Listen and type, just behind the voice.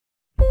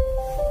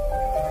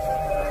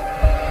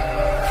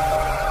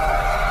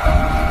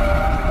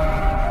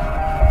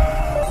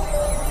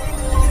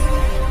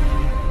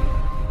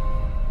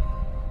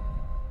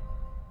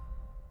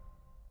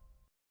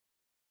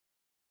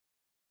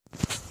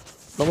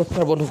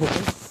নমস্কাৰ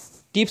বন্ধুসকল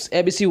tips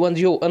ABC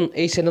 101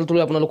 এই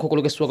চেনেলটোলৈ আপোনালোক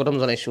সকলোকে স্বাগতম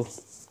জনাইছোঁ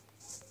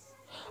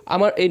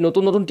আমাৰ এই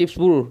নতুন নতুন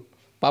টিপছবোৰ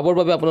পাবৰ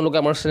বাবে আপোনালোকে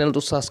আমাৰ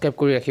চেনেলটো সাবস্ক্ৰাইব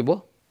কৰি ৰাখিব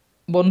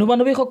বন্ধু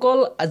বান্ধৱীসকল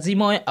আজি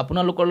মই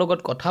আপোনালোকৰ লগত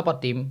কথা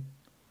পাতিম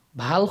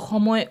ভাল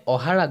সময়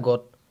অহাৰ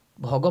আগত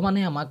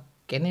ভগৱানে আমাক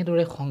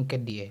কেনেদৰে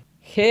সংকেত দিয়ে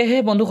হেহে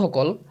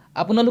বন্ধুসকল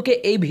আপোনালোকে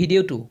এই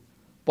ভিডিঅটো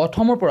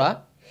প্ৰথমৰ পৰা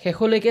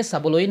শেষলৈকে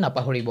চাবলৈ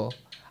নাপাহৰিব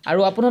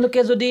আৰু আপোনালোকে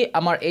যদি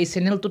আমাৰ এই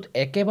চেনেলটোত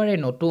একেবাৰে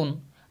নতুন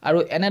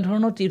আৰু এনে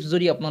ধৰণৰ টিপছ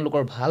যদি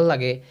আপোনালোকৰ ভাল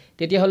লাগে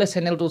তেতিয়া হলে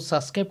চেনেলটো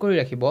সাবস্ক্ৰাইব কৰি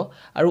ৰাখিব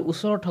আৰু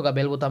ওচৰত থকা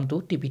বেল বুটামটো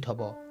টিপি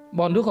থব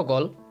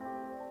বন্ধুসকল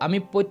আমি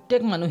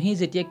প্ৰত্যেক মানুহেই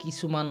যেতিয়া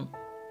কিছুমান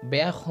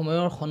বেয়া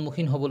সময়ৰ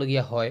সন্মুখীন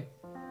হ'বলগীয়া হয়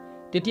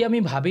তেতিয়া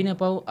আমি ভাবি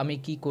নাপাও আমি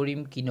কি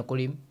কৰিম কি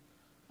নকৰিম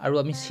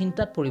আৰু আমি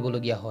চিন্তাত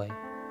পৰিবলগীয়া হয়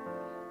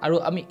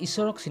আৰু আমি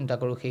ঈশ্বৰক চিন্তা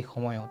কৰোঁ সেই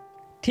সময়ত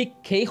ঠিক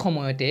সেই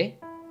সময়তে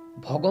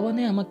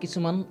ভগৱানে আমাক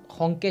কিছুমান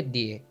সংকেত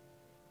দিয়ে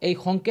এই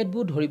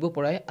সংকেতবোৰ ধৰিব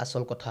পৰাই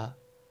আচল কথা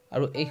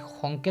আৰু এই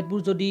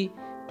সংকেতবোৰ যদি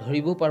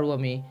ধৰিব পাৰো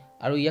আমি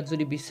আৰু ইয়াক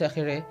যদি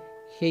বিশ্বাসেৰে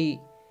সেই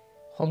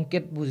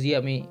সংকেত বুজি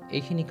আমি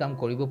এইখিনি কাম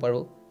কৰিব পাৰো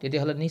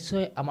তেতিয়া হলে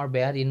নিশ্চয় আমাৰ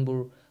বেয়া দিনবোৰ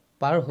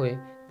পাৰ হৈ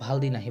ভাল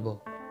দিন আহিব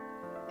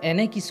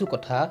এনে কিছু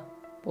কথা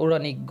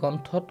পৌৰাণিক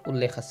গ্ৰন্থত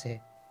উল্লেখ আছে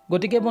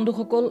গতিকে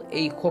বন্ধুসকল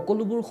এই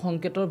সকলোবোৰ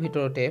সংকেতৰ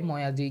ভিতৰতে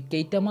মই আজি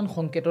কেইটামান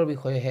সংকেতৰ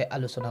বিষয়েহে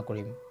আলোচনা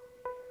কৰিম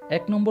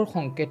এক নম্বৰ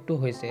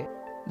সংকেতটো হৈছে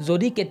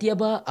যদি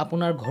কেতিয়াবা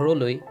আপোনাৰ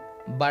ঘৰলৈ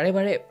বাৰে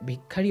বাৰে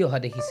ভিক্ষাৰী অহা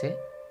দেখিছে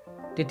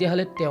তেতিয়া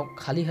হলে তেওঁ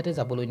খালি হাতে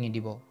যাবলৈ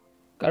নিদিব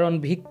কাৰণ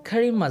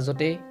ভিক্ষাৰীৰ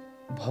মাজতে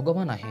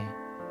ভগৱান আহে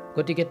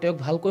গতিকে তেওঁক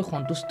ভালকৈ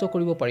সন্তুষ্ট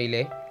কৰিব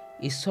পাৰিলে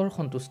ঈশ্বৰ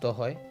সন্তুষ্ট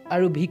হয়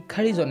আৰু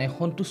ভিক্ষাৰীজনে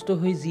সন্তুষ্ট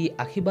হৈ যি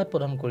আশীৰ্বাদ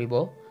প্ৰদান কৰিব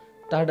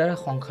তাৰ দ্বাৰা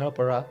সংসাৰৰ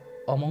পৰা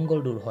অমংগল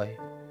দূৰ হয়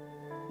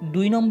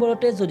দুই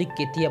নম্বৰতে যদি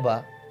কেতিয়াবা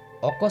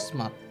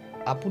অকস্মাত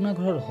আপোনাৰ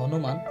ঘৰত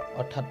হনুমান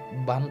অৰ্থাৎ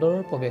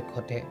বান্দৰৰ প্ৰৱেশ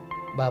ঘটে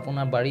বা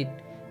আপোনাৰ বাৰীত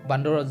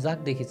বান্দৰৰ জাক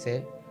দেখিছে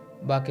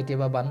বা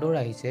কেতিয়াবা বান্দৰ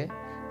আহিছে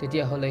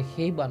তেতিয়া হলে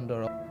সেই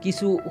বান্দৰক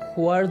কিছু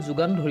খোৱাৰ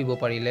যোগান ধৰিব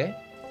পাৰিলে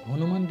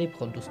হনুমান দেৱ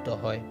সন্তুষ্ট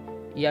হয়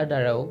ইয়াৰ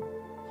দ্বাৰাও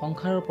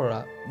সংসাৰৰ পৰা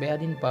বেয়া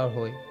দিন পাৰ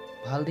হৈ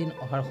ভাল দিন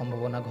অহাৰ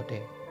সম্ভাৱনা ঘটে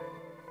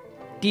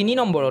তিনি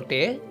নম্বৰতে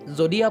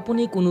যদি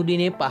আপুনি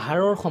কোনোদিনে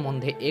পাহাৰৰ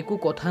সম্বন্ধে একো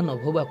কথা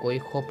নভবাকৈ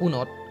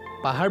সপোনত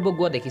পাহাৰ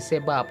বগোৱা দেখিছে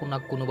বা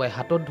আপোনাক কোনোবাই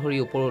হাতত ধৰি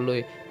ওপৰলৈ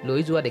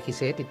লৈ যোৱা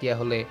দেখিছে তেতিয়া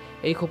হলে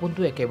এই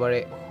সপোনটো একেবাৰে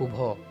শুভ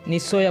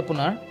নিশ্চয়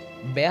আপোনাৰ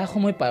বেয়া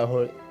সময় পাৰ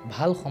হৈ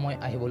ভাল সময়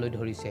আহিবলৈ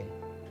ধৰিছে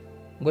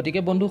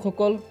গতিকে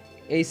বন্ধুসকল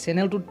এই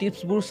চেনেলটোৰ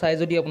টিপছবোৰ চাই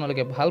যদি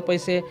আপোনালোকে ভাল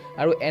পাইছে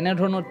আৰু এনে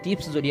ধৰণৰ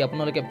টিপছ যদি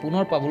আপোনালোকে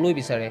পুনৰ পাবলৈ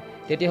বিচাৰে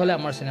তেতিয়াহলে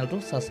আমাৰ চেনেলটো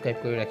সাবস্ক্ৰাইব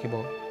কৰি ৰাখিব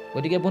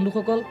গতিকে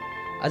বন্ধুসকল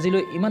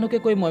আজিলৈ ইমানকে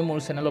কৈ মই মোৰ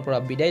চেনেলৰ পৰা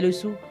বিদায়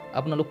লৈছো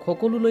আপোনালোক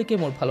সকলোলৈকে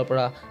মোৰ ফালৰ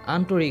পৰা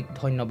আন্তৰিক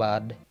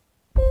ধন্যবাদ